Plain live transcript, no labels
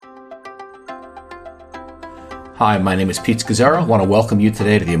Hi, my name is Pete Scazzaro. I want to welcome you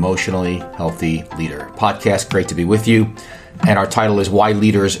today to the Emotionally Healthy Leader podcast. Great to be with you. And our title is Why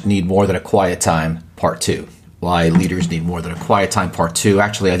Leaders Need More Than a Quiet Time, Part 2. Why Leaders Need More Than a Quiet Time, Part 2.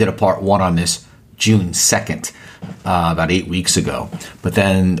 Actually, I did a Part 1 on this June 2nd, about 8 weeks ago. But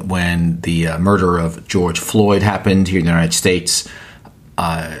then when the murder of George Floyd happened here in the United States,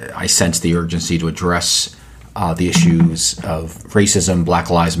 I sensed the urgency to address the issues of racism,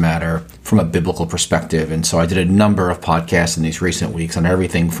 Black Lives Matter from a biblical perspective. And so I did a number of podcasts in these recent weeks on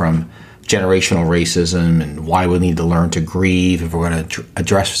everything from generational racism and why we need to learn to grieve if we're going to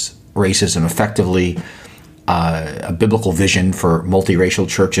address racism effectively, a biblical vision for multiracial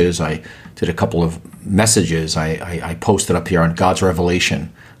churches. I did a couple of messages I posted up here on God's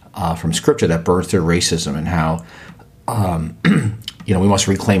revelation from Scripture that burns through racism and how we must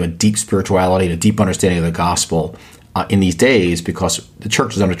reclaim a deep spirituality and a deep understanding of the gospel in these days because the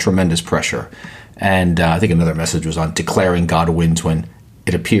church is under tremendous pressure. And I think another message was on declaring God wins when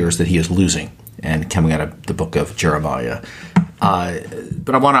it appears that he is losing, and coming out of the book of Jeremiah.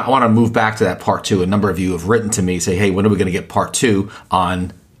 But I want to move back to that part 2. A number of you have written to me, say, hey, when are we going to get part 2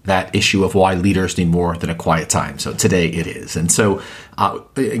 on that issue of why leaders need more than a quiet time? So today it is. And so,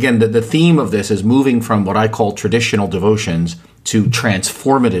 again, the theme of this is moving from what I call traditional devotions to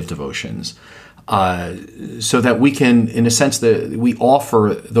transformative devotions, so that we can, in a sense, that we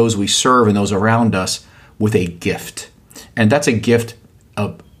offer those we serve and those around us with a gift. And that's a gift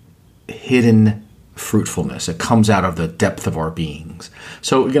of hidden fruitfulness. It comes out of the depth of our beings.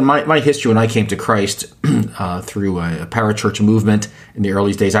 So again, my history when I came to Christ through a parachurch movement in the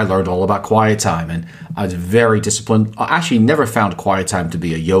early days, I learned all about quiet time, and I was very disciplined. I actually never found quiet time to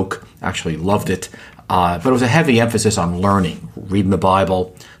be a yoke. Actually loved it. But it was a heavy emphasis on learning, reading the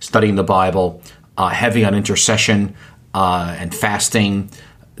Bible, studying the Bible, heavy on intercession and fasting.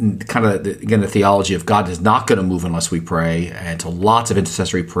 Kind of, the theology of God is not going to move unless we pray, and to lots of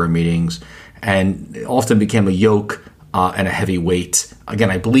intercessory prayer meetings, and it often became a yoke and a heavy weight.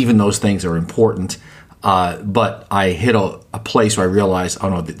 Again, I believe in those things are important, but I hit a place where I realized, oh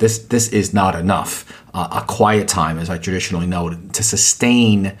no, this is not enough. A quiet time, as I traditionally know, to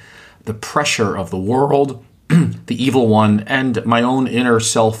sustain the pressure of the world, the evil one, and my own inner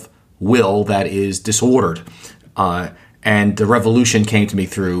self-will that is disordered. And the revolution came to me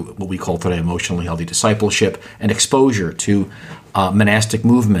through what we call today emotionally healthy discipleship and exposure to monastic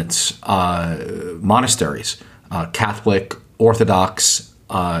movements, monasteries, Catholic, Orthodox,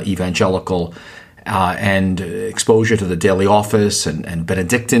 evangelical, and exposure to the daily office and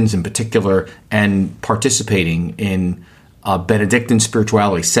Benedictines in particular, and participating in Benedictine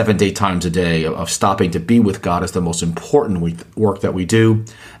spirituality 7 to 8 times a day, of stopping to be with God as the most important work that we do,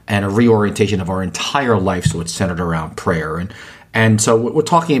 and a reorientation of our entire life so it's centered around prayer. And so what we're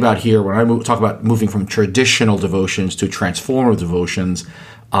talking about here, when I talk about moving from traditional devotions to transformative devotions,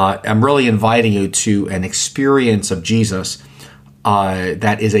 I'm really inviting you to an experience of Jesus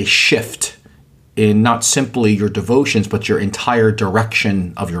that is a shift in not simply your devotions, but your entire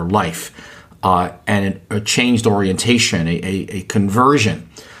direction of your life. And a changed orientation, a conversion.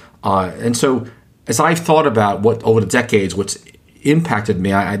 And so as I've thought about what over the decades, what's impacted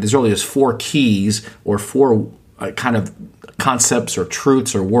me, there's really just 4 keys or 4 kind of concepts or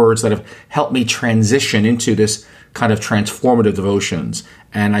truths or words that have helped me transition into this kind of transformative devotions.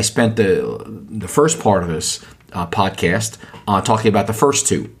 And I spent the first part of this podcast talking about the first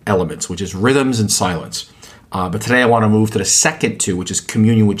 2 elements, which is rhythms and silence. But today I want to move to the second 2, which is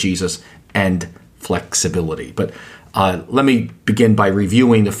communion with Jesus and flexibility. But let me begin by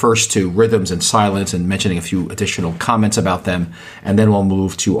reviewing the first 2, rhythms and silence, and mentioning a few additional comments about them, and then we'll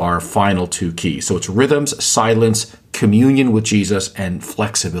move to our final 2 keys. So it's rhythms, silence, communion with Jesus, and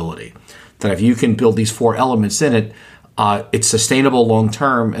flexibility. That if you can build these 4 elements in it, it's sustainable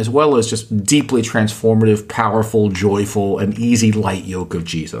long-term, as well as just deeply transformative, powerful, joyful, and easy, light yoke of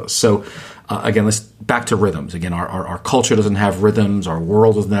Jesus. So again, let's back to rhythms. Again, our culture doesn't have rhythms. Our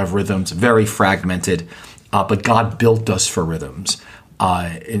world doesn't have rhythms. Very fragmented. But God built us for rhythms.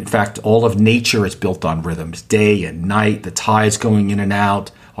 In fact, all of nature is built on rhythms. Day and night, the tides going in and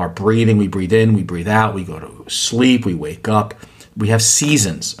out, our breathing, we breathe in, we breathe out, we go to sleep, we wake up. We have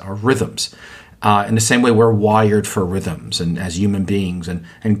seasons, our rhythms. In the same way, we're wired for rhythms and as human beings. And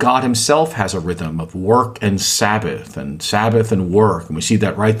God himself has a rhythm of work and Sabbath and work. And we see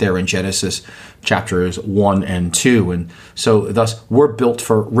that right there in Genesis chapters 1 and 2. And so thus we're built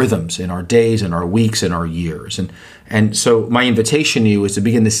for rhythms in our days and our weeks and our years. And so my invitation to you is to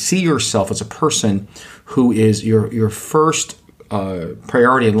begin to see yourself as a person who is your first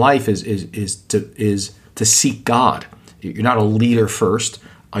priority in life is to seek God. You're not a leader first.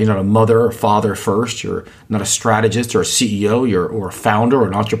 You're not a mother or father first. You're not a strategist or a CEO or a founder or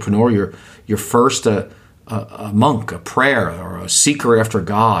an entrepreneur. You're first a monk, a prayer, or a seeker after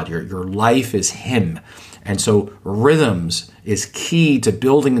God. Your life is Him. And so rhythms is key to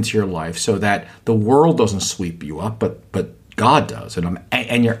building into your life so that the world doesn't sweep you up, but God does.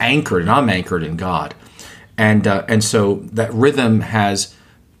 And you're anchored, and I'm anchored in God. And so that rhythm has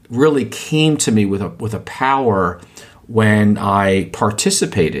really came to me with a power when I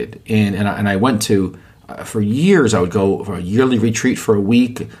participated in, and I went to, for years, I would go for a yearly retreat for a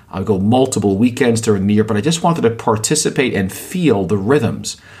week. I would go multiple weekends during the year, but I just wanted to participate and feel the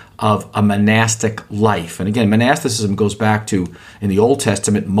rhythms of a monastic life. And again, monasticism goes back to, in the Old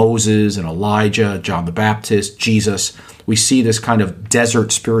Testament, Moses and Elijah, John the Baptist, Jesus. We see this kind of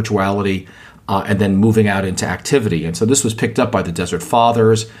desert spirituality and then moving out into activity. And so this was picked up by the Desert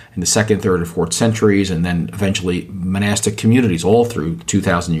Fathers in the 2nd, 3rd, and 4th centuries, and then eventually monastic communities all through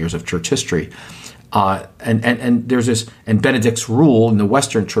 2,000 years of church history. And there's this, and Benedict's rule in the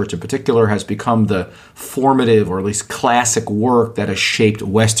Western Church in particular has become the formative, or at least classic work that has shaped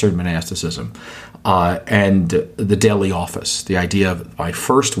Western monasticism. And the daily office, the idea of my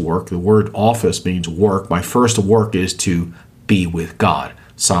first work, the word office means work. My first work is to be with God.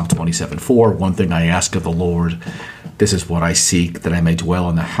 Psalm 27:4, one thing I ask of the Lord, this is what I seek, that I may dwell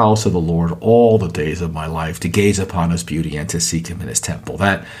in the house of the Lord all the days of my life, to gaze upon His beauty and to seek Him in His temple.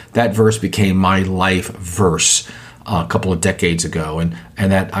 That verse became my life verse a couple of decades ago, and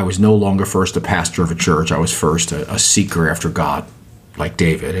that I was no longer first a pastor of a church. I was first a seeker after God, like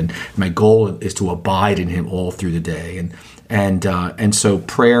David, and my goal is to abide in Him all through the day, and so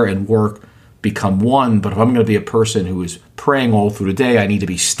prayer and work become one. But if I'm going to be a person who is praying all through the day, I need to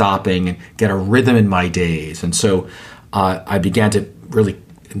be stopping and get a rhythm in my days. And so I began to really,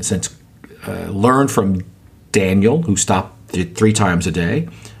 in a sense, learn from Daniel, who stopped 3 times a day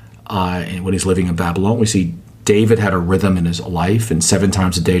and when he's living in Babylon. We see David had a rhythm in his life, and 7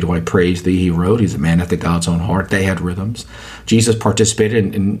 times a day do I praise thee, he wrote. He's a man after God's own heart. They had rhythms. Jesus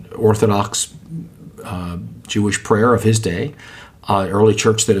participated in Orthodox Jewish prayer of his day. Early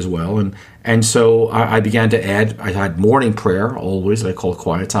church did as well. And so I began to add, I had morning prayer always, that I call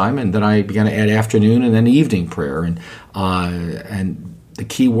quiet time, and then I began to add afternoon and then evening prayer. And the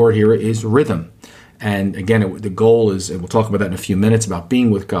key word here is rhythm. And again, the goal is, and we'll talk about that in a few minutes, about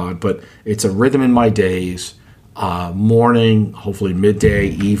being with God, but it's a rhythm in my days, morning, hopefully midday,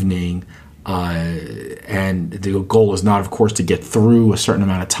 evening, and the goal is not, of course, to get through a certain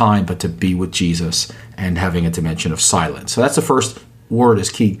amount of time, but to be with Jesus and having a dimension of silence. So that's the first word is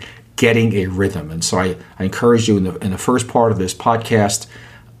key, getting a rhythm. And so I encourage you in the first part of this podcast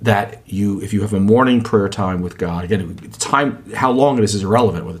that if you have a morning prayer time with God, again, time, how long it is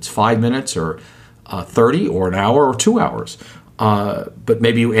irrelevant, whether it's 5 minutes or 30 or an hour or 2 hours. But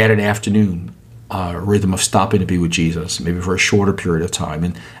maybe you add an afternoon rhythm of stopping to be with Jesus, maybe for a shorter period of time,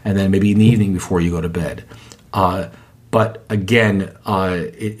 and then maybe in the evening before you go to bed. But again,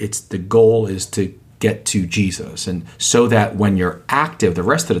 it's the goal is to get to Jesus, and so that when you're active, the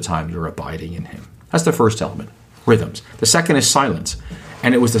rest of the time you're abiding in Him. That's the first element, rhythms. The second is silence,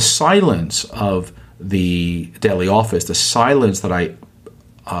 and it was the silence of the daily office, the silence that I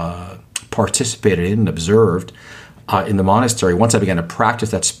participated in and observed in the monastery. Once I began to practice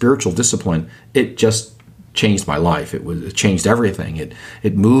that spiritual discipline, it just changed my life. It changed everything.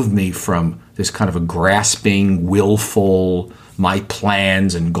 It moved me from this kind of a grasping, willful, my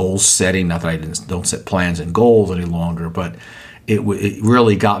plans and goal setting. Not that I don't set plans and goals any longer, but it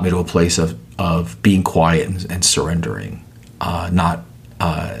really got me to a place of being quiet and surrendering, not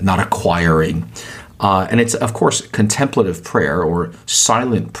acquiring. And it's, of course, contemplative prayer, or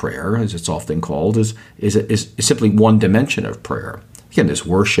silent prayer, as it's often called, is simply one dimension of prayer. Again, there's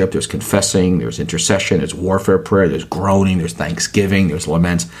worship, there's confessing, there's intercession, there's warfare prayer, there's groaning, there's thanksgiving, there's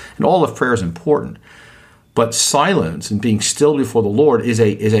laments, and all of prayer is important. But silence and being still before the Lord is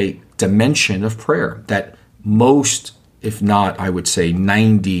a dimension of prayer that most, if not, I would say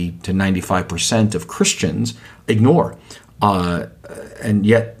 90 to 95% of Christians ignore. And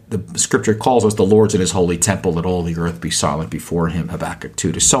yet the Scripture calls us the Lord's in His holy temple, let all the earth be silent before Him, Habakkuk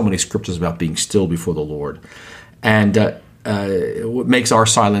 2. There's so many scriptures about being still before the Lord. And what makes our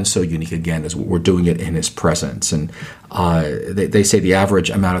silence so unique, again, is we're doing it in His presence. And they say the average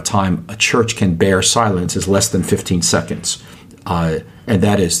amount of time a church can bear silence is less than 15 seconds. And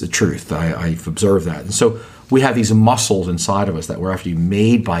that is the truth. I've observed that. And so we have these muscles inside of us that were actually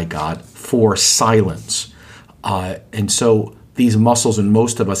made by God for silence. And so these muscles in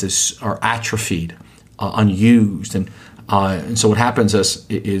most of us are atrophied, unused. And And so what happens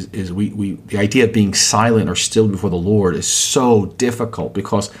is we the idea of being silent or still before the Lord is so difficult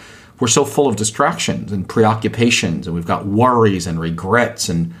because we're so full of distractions and preoccupations, and we've got worries and regrets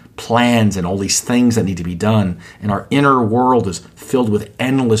and plans and all these things that need to be done. And our inner world is filled with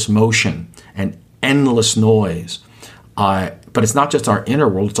endless motion and endless noise. But it's not just our inner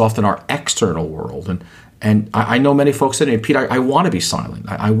world, it's often our external world. And I know many folks say to me, Pete, I want to be silent.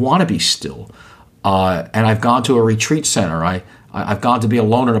 I want to be still. And I've gone to a retreat center. I've gone to be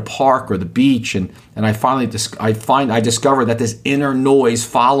alone in a park or the beach, and I finally discover that this inner noise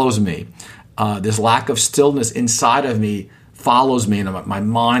follows me. This lack of stillness inside of me follows me, and my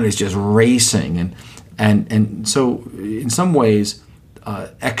mind is just racing. And so, in some ways,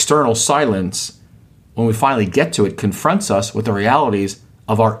 external silence, when we finally get to it, confronts us with the realities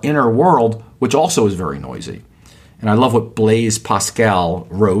of our inner world, which also is very noisy. And I love what Blaise Pascal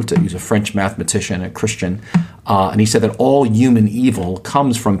wrote. He was a French mathematician, a Christian. And he said that all human evil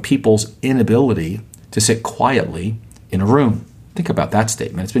comes from people's inability to sit quietly in a room. Think about that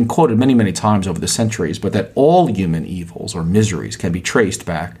statement. It's been quoted many, many times over the centuries, but that all human evils or miseries can be traced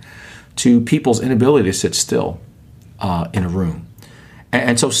back to people's inability to sit still in a room.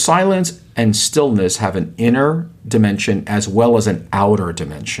 And so silence and stillness have an inner dimension as well as an outer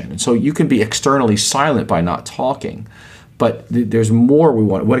dimension. And so you can be externally silent by not talking, but there's more we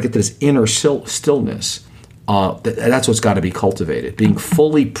want. We want to get to this inner stillness. That's what's got to be cultivated. Being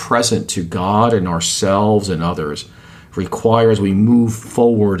fully present to God and ourselves and others requires we move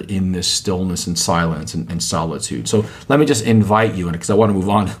forward in this stillness and silence and solitude. So let me just invite you, and because I want to move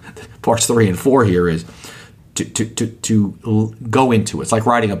on, parts 3 and 4 here is to go into it. It's like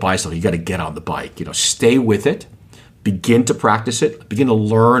riding a bicycle. You got to get on the bike. Stay with it, begin to practice it, begin to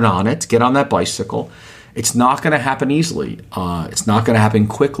learn on it, get on that bicycle. It's not going to happen easily. It's not going to happen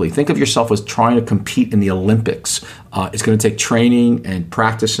quickly. Think of yourself as trying to compete in the Olympics. It's going to take training and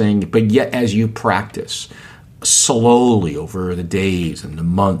practicing, but yet as you practice slowly over the days and the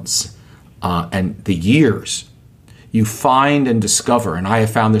months and the years, you find and discover, and I have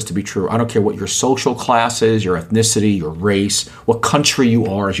found this to be true, I don't care what your social class is, your ethnicity, your race, what country you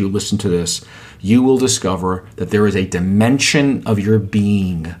are as you listen to this, you will discover that there is a dimension of your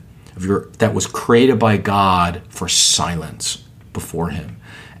being that was created by God for silence before Him.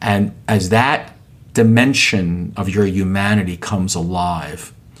 And as that dimension of your humanity comes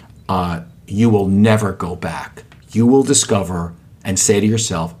alive, you will never go back. You will discover and say to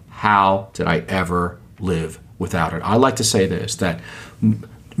yourself, how did I ever live without it? I like to say this, that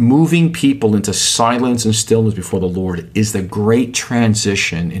moving people into silence and stillness before the Lord is the great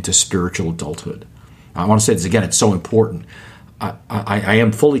transition into spiritual adulthood. I want to say this again, it's so important. I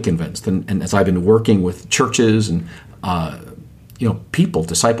am fully convinced, and as I've been working with churches and people,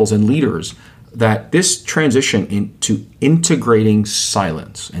 disciples and leaders, that this transition into integrating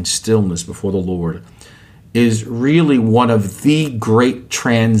silence and stillness before the Lord is really one of the great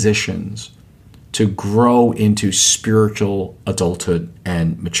transitions to grow into spiritual adulthood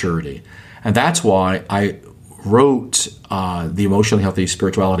and maturity. And that's why I wrote the Emotionally Healthy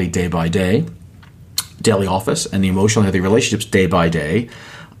Spirituality Day by Day, Daily Office, and the Emotionally Healthy Relationships Day by Day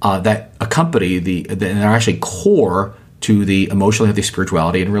that accompany and are actually core to the Emotionally Healthy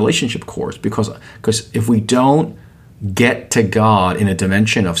Spirituality and Relationship course. Because if we don't get to God in a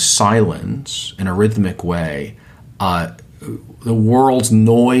dimension of silence in a rhythmic way, the world's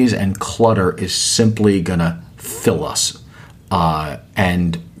noise and clutter is simply going to fill us.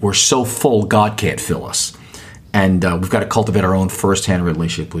 And we're so full, God can't fill us. And we've got to cultivate our own firsthand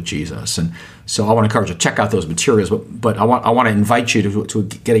relationship with Jesus. And so I want to encourage you to check out those materials. But I want to invite you to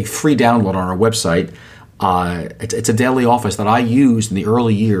get a free download on our website. It's a daily office that I used in the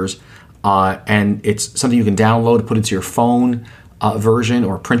early years. And it's something you can download, put into your phone version,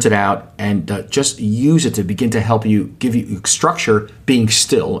 or print it out, and just use it to begin to help you, give you structure, being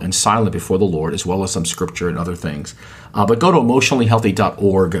still and silent before the Lord, as well as some scripture and other things. But go to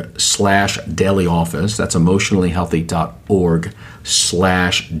emotionallyhealthy.org/dailyoffice. That's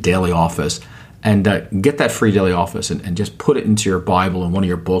emotionallyhealthy.org/dailyoffice. And get that free daily office and just put it into your Bible in one of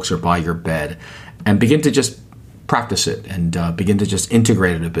your books or by your bed, and begin to just practice it and begin to just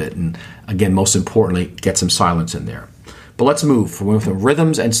integrate it a bit. And again, most importantly, get some silence in there. But let's move from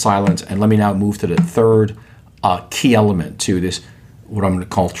rhythms and silence, and let me now move to the third key element to this, what I'm going to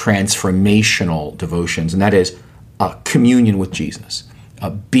call transformational devotions, and that is communion with Jesus,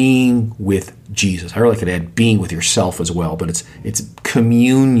 being with Jesus. I really could add being with yourself as well, but it's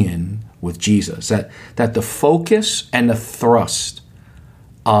communion with Jesus. That the focus and the thrust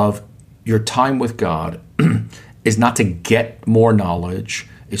of your time with God is not to get more knowledge,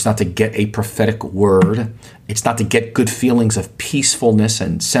 It's not to get a prophetic word. It's not to get good feelings of peacefulness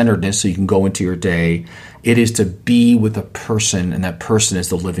and centeredness so you can go into your day. It is to be with a person, and that person is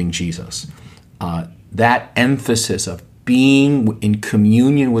the living Jesus. That emphasis of being in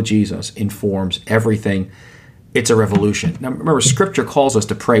communion with Jesus informs everything. It's a revolution. Now, remember, Scripture calls us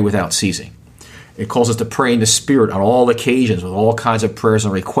to pray without ceasing. It calls us to pray in the Spirit on all occasions with all kinds of prayers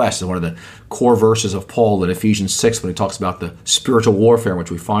and requests. And one of the core verses of Paul in Ephesians 6 when he talks about the spiritual warfare in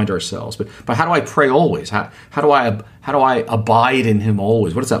which we find ourselves. But how do I pray always? How do I abide in Him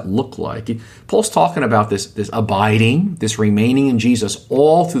always? What does that look like? Paul's talking about this abiding, this remaining in Jesus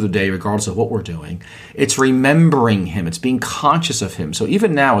all through the day, regardless of what we're doing. It's remembering Him. It's being conscious of Him. So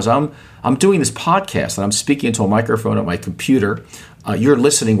even now, as I'm doing this podcast and I'm speaking into a microphone at my computer, you're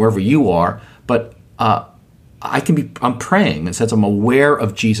listening wherever you are. But I'm praying, and since I'm aware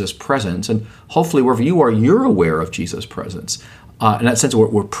of Jesus' presence, and hopefully wherever you are, you're aware of Jesus' presence. In that sense,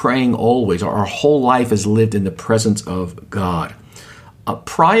 we're praying always. Our whole life is lived in the presence of God.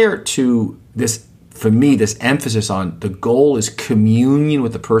 Prior to this, for me, this emphasis on the goal is communion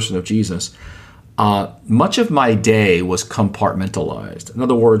with the person of Jesus, much of my day was compartmentalized. In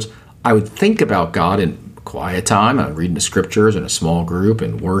other words, I would think about God in quiet time. I would read the scriptures in a small group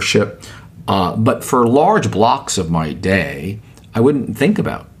and worship. But for large blocks of my day, I wouldn't think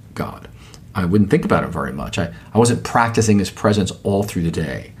about God. I wouldn't think about Him very much. I wasn't practicing His presence all through the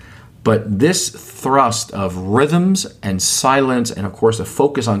day. But this thrust of rhythms and silence and, of course, a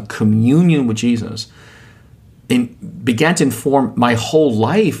focus on communion with Jesus began to inform my whole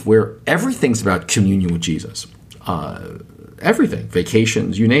life, where everything's about communion with Jesus. Everything,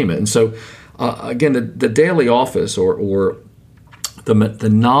 vacations, you name it. And so, again, the daily office or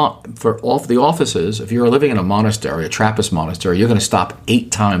the offices, if you're living in a monastery, a Trappist monastery, you're going to stop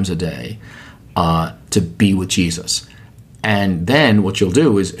 8 times a day to be with Jesus. And then what you'll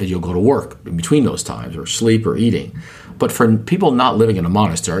do is you'll go to work in between those times, or sleep or eating. But for people not living in a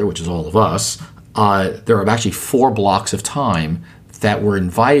monastery, which is all of us, there are actually 4 blocks of time that were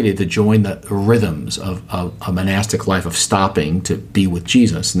invited to join the rhythms of a monastic life of stopping to be with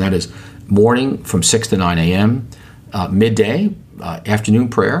Jesus. And that is morning from 6 to 9 a.m., midday, afternoon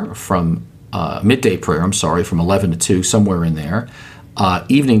prayer from midday prayer, from 11 to 2, somewhere in there.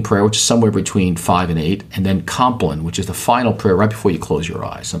 Evening prayer, which is somewhere between 5 and 8, and then Compline, which is the final prayer right before you close your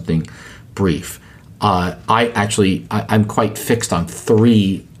eyes, something brief. I'm quite fixed on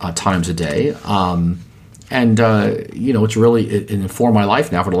 3 times a day. It's really it informed my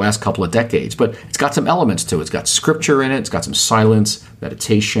life now for the last couple of decades. But it's got some elements to it. It's got scripture in it. It's got some silence,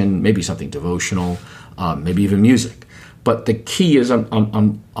 meditation, maybe something devotional, maybe even music. But the key is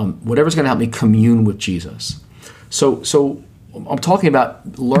I'm whatever's going to help me commune with Jesus. So I'm talking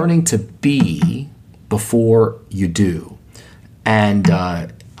about learning to be before you do, and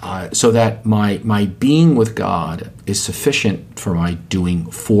so that my being with God is sufficient for my doing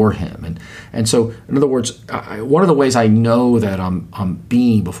for Him. And so, in other words, one of the ways I know that I'm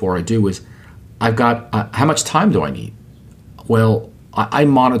being before I do is I've got how much time do I need? Well, I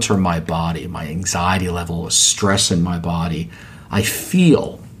monitor my body, my anxiety level, the stress in my body. I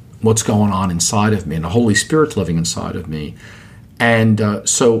feel what's going on inside of me, and the Holy Spirit's living inside of me. And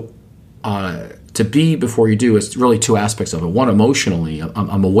so to be before you do is really 2 aspects of it. One, emotionally,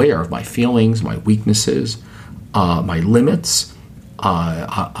 I'm aware of my feelings, my weaknesses, my limits,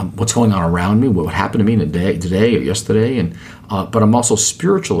 what's going on around me, what happened to me today or yesterday. But I'm also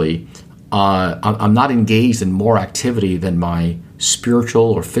spiritually, I'm not engaged in more activity than my spiritual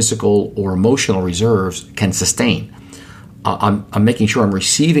or physical or emotional reserves can sustain. I'm making sure I'm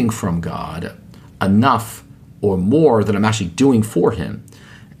receiving from God enough or more than I'm actually doing for Him.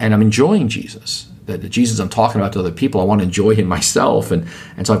 And I'm enjoying Jesus. The Jesus I'm talking about to other people, I want to enjoy Him myself. And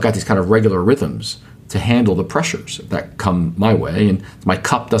so I've got these kind of regular rhythms to handle the pressures that come my way. And my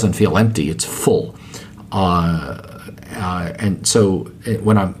cup doesn't feel empty, it's full. And so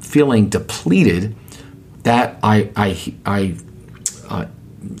when I'm feeling depleted, that I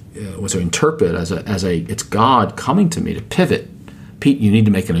interpret as it's God coming to me to pivot. Pete, you need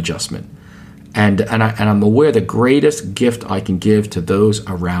to make an adjustment. And I'm aware the greatest gift I can give to those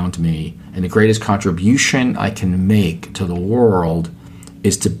around me and the greatest contribution I can make to the world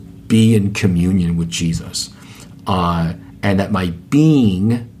is to be in communion with Jesus. And that my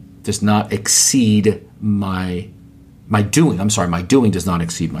being does not exceed my doing. My doing does not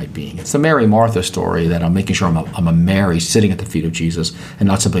exceed my being. It's the Mary Martha story that I'm making sure I'm a Mary sitting at the feet of Jesus and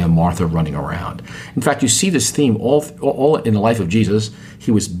not simply a Martha running around. In fact, you see this theme all in the life of Jesus.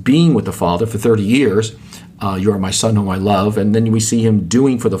 He was being with the Father for 30 years. You are my son whom I love. And then we see Him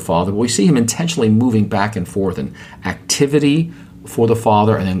doing for the Father. But we see Him intentionally moving back and forth in activity, for the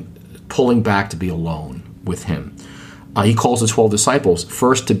Father and then pulling back to be alone with him. He calls the 12 disciples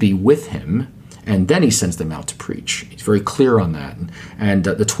first to be with him, and then he sends them out to preach. He's very clear on that. And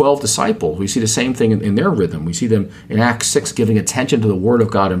the 12 disciples, we see the same thing in their rhythm. We see them in Acts 6 giving attention to the Word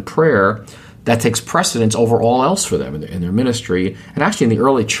of God in prayer. That takes precedence over all else for them in their ministry. And actually in the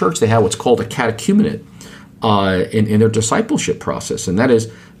early church, they had what's called a catechumenate in their discipleship process. And that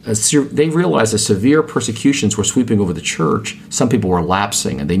is, they realized that severe persecutions were sweeping over the church. Some people were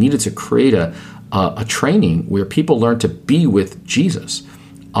lapsing, and they needed to create a training where people learned to be with Jesus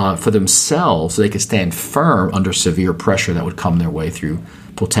for themselves so they could stand firm under severe pressure that would come their way through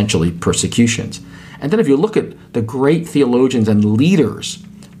potentially persecutions. And then if you look at the great theologians and leaders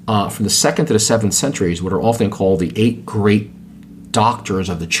from the 2nd to the 7th centuries, what are often called the 8 great doctors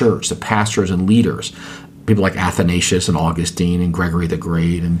of the church, the pastors and leaders, people like Athanasius and Augustine and Gregory the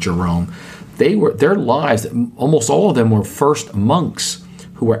Great and Jerome, their lives, almost all of them were first monks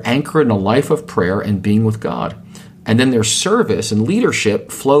who were anchored in a life of prayer and being with God. And then their service and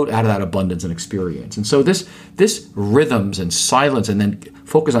leadership flowed out of that abundance and experience. And so this rhythms and silence and then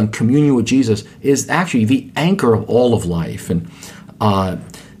focus on communion with Jesus is actually the anchor of all of life. And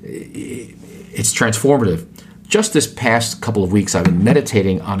it's transformative. Just this past couple of weeks, I've been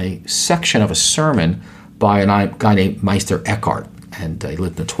meditating on a section of a sermon by a guy named Meister Eckhart, and he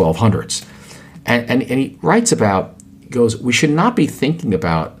lived in the 1200s. And he writes about, he goes, we should not be thinking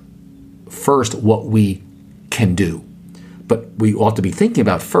about first what we can do, but we ought to be thinking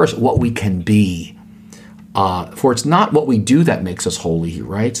about first what we can be. For it's not what we do that makes us holy, he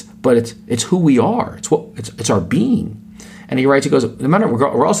writes, but it's who we are. It's our being. And he writes, he goes, no matter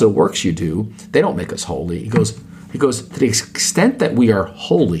regardless of the works you do, they don't make us holy. He goes, to the extent that we are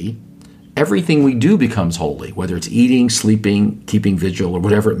holy, everything we do becomes holy, whether it's eating, sleeping, keeping vigil, or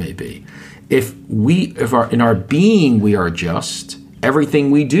whatever it may be. If in our being we are just, everything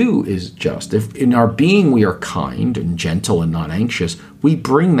we do is just. If in our being we are kind and gentle and not anxious, we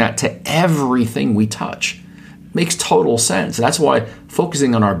bring that to everything we touch. Makes total sense. That's why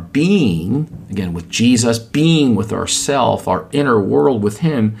focusing on our being, again with Jesus, being with ourself, our inner world with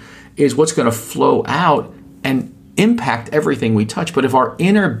him, is what's going to flow out and impact everything we touch. But if our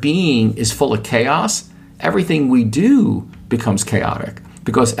inner being is full of chaos, everything we do becomes chaotic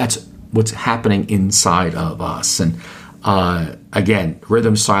because that's what's happening inside of us. And again,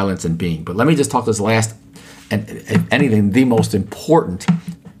 rhythm, silence, and being. But let me just talk this last, and if anything, the most important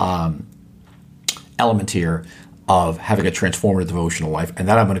element here of having a transformative devotional life, and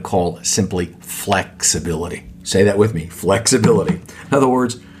that I'm going to call simply flexibility. Say that with me, flexibility. In other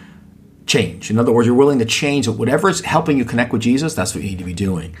words, change. In other words, you're willing to change. Whatever is helping you connect with Jesus, that's what you need to be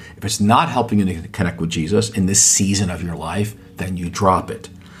doing. If it's not helping you to connect with Jesus in this season of your life, then you drop it.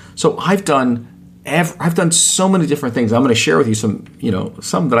 So I've done so many different things. I'm going to share with you some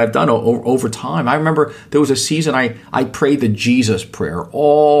that I've done over time. I remember there was a season I prayed the Jesus prayer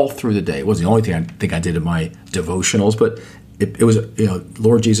all through the day. It wasn't the only thing I think I did in my devotionals, but it was,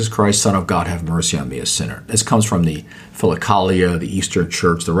 Lord Jesus Christ, Son of God, have mercy on me, a sinner. This comes from the Philokalia, the Eastern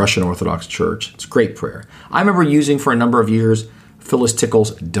Church, the Russian Orthodox Church. It's a great prayer. I remember using for a number of years Phyllis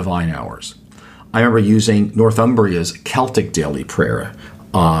Tickle's Divine Hours. I remember using Northumbria's Celtic Daily Prayer.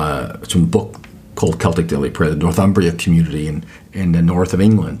 It's a book called Celtic Daily Prayer, the Northumbria community in the north of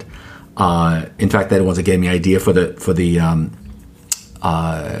England. In fact, they're the ones that gave me the idea for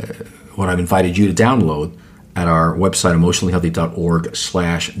what I've invited you to download at our website,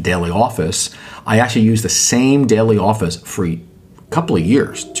 emotionallyhealthy.org/daily office. I actually used the same daily office for a couple of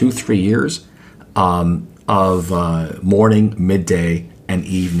years, 2-3 years, of morning, midday, and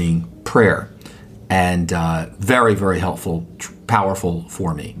evening prayer. And very, very helpful, powerful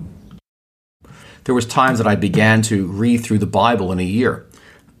for me. There was times that I began to read through the Bible in a year.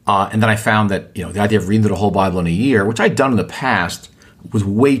 And then I found that, the idea of reading through the whole Bible in a year, which I'd done in the past, was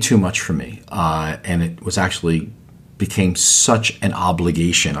way too much for me. And it was actually became such an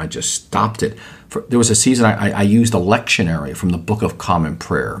obligation. I just stopped it. There was a season I used a lectionary from the Book of Common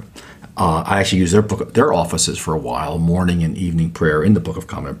Prayer. I actually used their offices for a while, morning and evening prayer in the Book of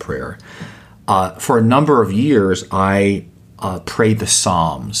Common Prayer. For a number of years, I prayed the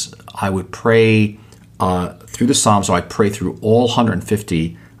Psalms. I would pray through the Psalms, so I'd pray through all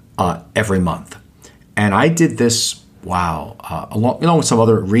 150 every month. And I did this, along with some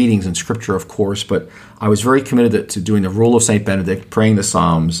other readings in Scripture, of course, but I was very committed to doing the Rule of St. Benedict, praying the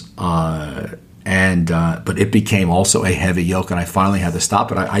Psalms, but it became also a heavy yoke, and I finally had to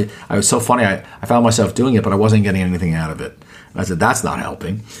stop it. I was so funny, I found myself doing it, but I wasn't getting anything out of it. And I said, that's not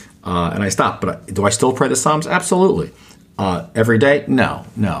helping. And I stopped. But do I still pray the Psalms? Absolutely. Every day? No.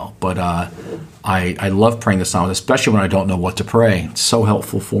 But I love praying the Psalms, especially when I don't know what to pray. It's so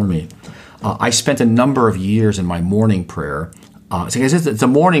helpful for me. I spent a number of years in my morning prayer. It's a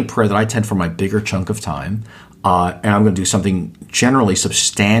morning prayer that I tend for my bigger chunk of time. And I'm going to do something generally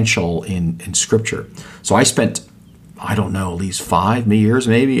substantial in Scripture. So I spent, I don't know, at least 5 years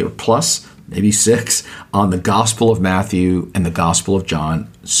maybe, or plus, maybe 6, on the Gospel of Matthew and the Gospel of John,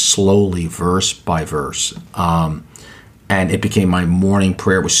 slowly, verse by verse. And it became my morning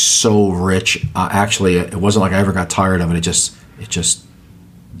prayer. It was so rich. Actually, it wasn't like I ever got tired of it. It just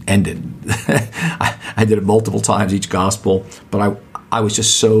ended. I did it multiple times, each Gospel. But I was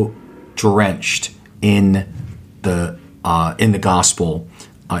just so drenched in the Gospel.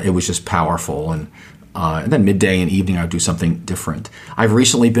 It was just powerful. And then midday and evening, I would do something different. I've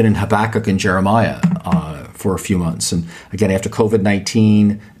recently been in Habakkuk and Jeremiah for a few months. And again, after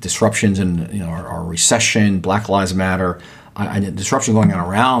COVID-19, disruptions in our recession, Black Lives Matter, disruption going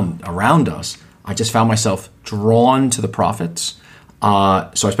on around us, I just found myself drawn to the prophets. So I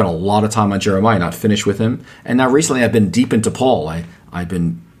spent a lot of time on Jeremiah, not finished with him. And now recently I've been deep into Paul. I've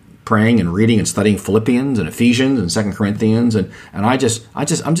been praying and reading and studying Philippians and Ephesians and 2 Corinthians, and I'm just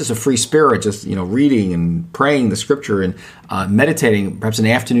a free spirit, just reading and praying the Scripture and meditating. Perhaps an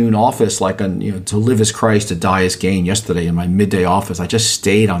afternoon office, like to live as Christ, to die as gain. Yesterday in my midday office, I just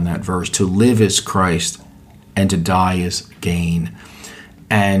stayed on that verse: to live as Christ and to die as gain.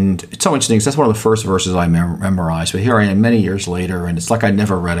 And it's so interesting because that's one of the first verses I memorized. But here I am many years later, and it's like I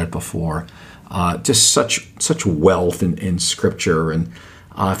never read it before. Just such wealth in Scripture. And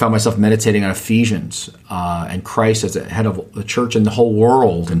I found myself meditating on Ephesians and Christ as the head of the church in the whole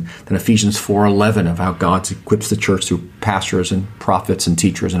world, and then Ephesians 4:11 of how God equips the church through pastors and prophets and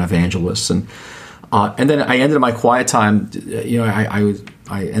teachers and evangelists, and then I ended my quiet time.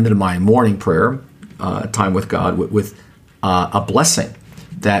 I ended my morning prayer time with God with a blessing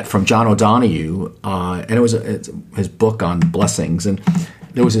that from John O'Donohue, and it was his book on blessings, and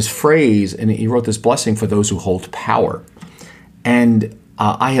there was this phrase, and he wrote this blessing for those who hold power, and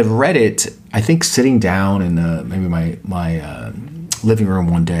I had read it, I think, sitting down in maybe my living room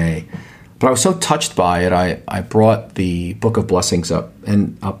one day, but I was so touched by it, I brought the Book of Blessings up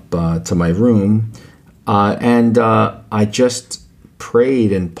to my room, and I just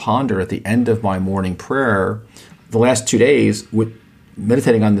prayed and pondered at the end of my morning prayer the last 2 days with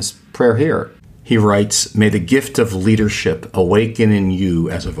meditating on this prayer here. He writes, "May the gift of leadership awaken in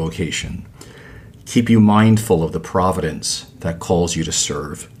you as a vocation. Keep you mindful of the providence that calls you to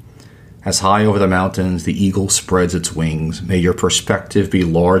serve. As high over the mountains the eagle spreads its wings, may your perspective be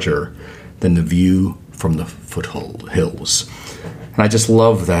larger than the view from the hills." And I just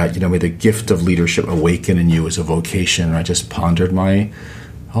love that, may the gift of leadership awaken in you as a vocation. And I just pondered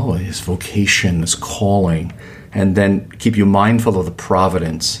his vocation, his calling, and then keep you mindful of the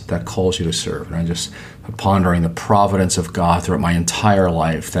providence that calls you to serve. And I just pondering the providence of God throughout my entire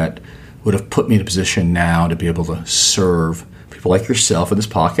life that would have put me in a position now to be able to serve people like yourself in this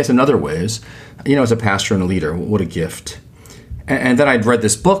podcast and other ways, as a pastor and a leader. What a gift. And then I'd read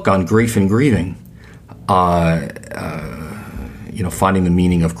this book on grief and grieving, finding the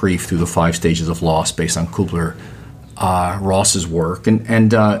meaning of grief through the 5 stages of loss based on Kubler-Ross's work.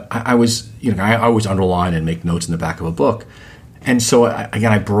 And I was, I always underline and make notes in the back of a book. And so,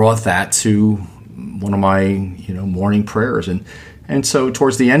 I brought that to one of my, morning prayers. And so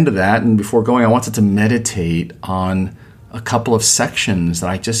towards the end of that, and before going, I wanted to meditate on a couple of sections that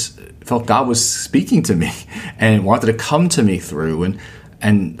I just felt God was speaking to me and wanted to come to me through.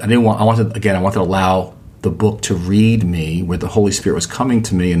 And I wanted to allow the book to read me where the Holy Spirit was coming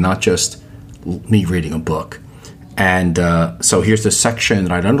to me and not just me reading a book. And so here's the section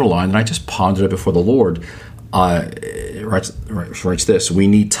that I'd underlined, and I just pondered it before the Lord. It writes this: "We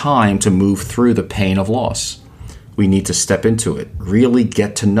need time to move through the pain of loss. We need to step into it, really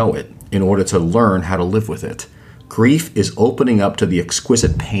get to know it, in order to learn how to live with it. Grief is opening up to the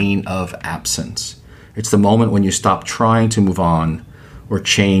exquisite pain of absence. It's the moment when you stop trying to move on or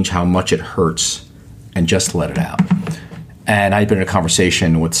change how much it hurts and just let it out." And I'd been in a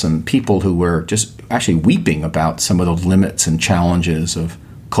conversation with some people who were just actually weeping about some of the limits and challenges of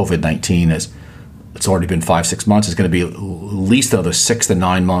COVID-19. As it's already been 5-6 months, it's going to be at least another 6 to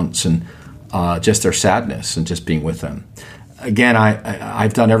 9 months, and just their sadness and just being with them. Again,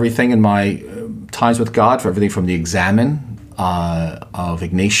 I've done everything in my times with God, for everything from the examine of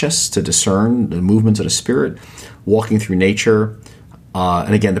Ignatius to discern the movements of the Spirit, walking through nature.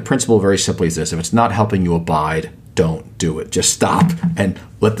 And again, the principle very simply is this: if it's not helping you abide, don't do it. Just stop and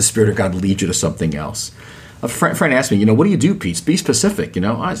let the Spirit of God lead you to something else. a friend asked me, what do you do, Pete? Be specific,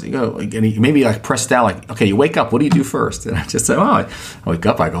 and he maybe like pressed down, like, okay, you wake up, what do you do first? And I just said, I wake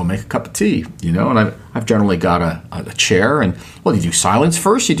up, I go make a cup of tea, and I've generally got a chair, and, well, you do silence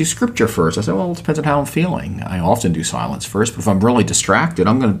first, you do scripture first. I said, well, it depends on how I'm feeling. I often do silence first, but if I'm really distracted,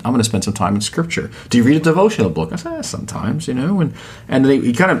 I'm going to spend some time in scripture. Do you read a devotional book? I said, sometimes, and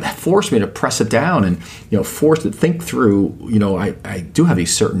he kind of forced me to press it down and, forced to think through, I do have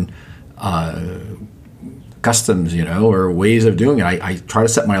these certain customs, or ways of doing it. I try to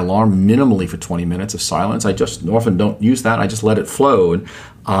set my alarm minimally for 20 minutes of silence. I just often don't use that. I just let it flow.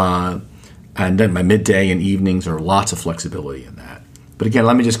 And then my midday and evenings are lots of flexibility in that. But again,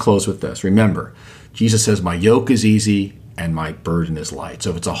 let me just close with this. Remember, Jesus says, my yoke is easy and my burden is light. So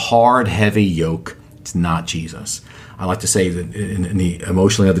if it's a hard, heavy yoke, it's not Jesus. I like to say that in the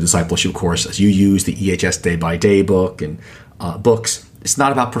Emotionally Healthy Discipleship course, as you use the EHS Day by Day book and books, it's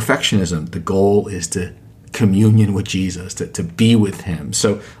not about perfectionism. The goal is to communion with Jesus, to be with him.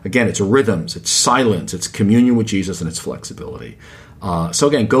 So again, it's rhythms, it's silence, it's communion with Jesus, and it's flexibility. So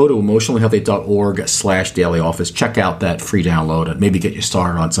again, go to emotionallyhealthy.org/daily office. Check out that free download and maybe get you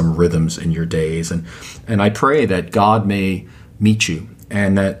started on some rhythms in your days. And I pray that God may meet you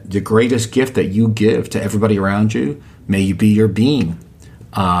and that the greatest gift that you give to everybody around you, may you be your being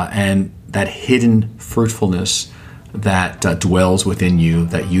and that hidden fruitfulness that dwells within you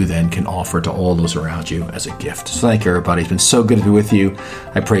that you then can offer to all those around you as a gift. So thank you, everybody. It's been so good to be with you.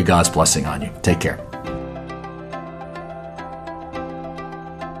 I pray God's blessing on you. Take care.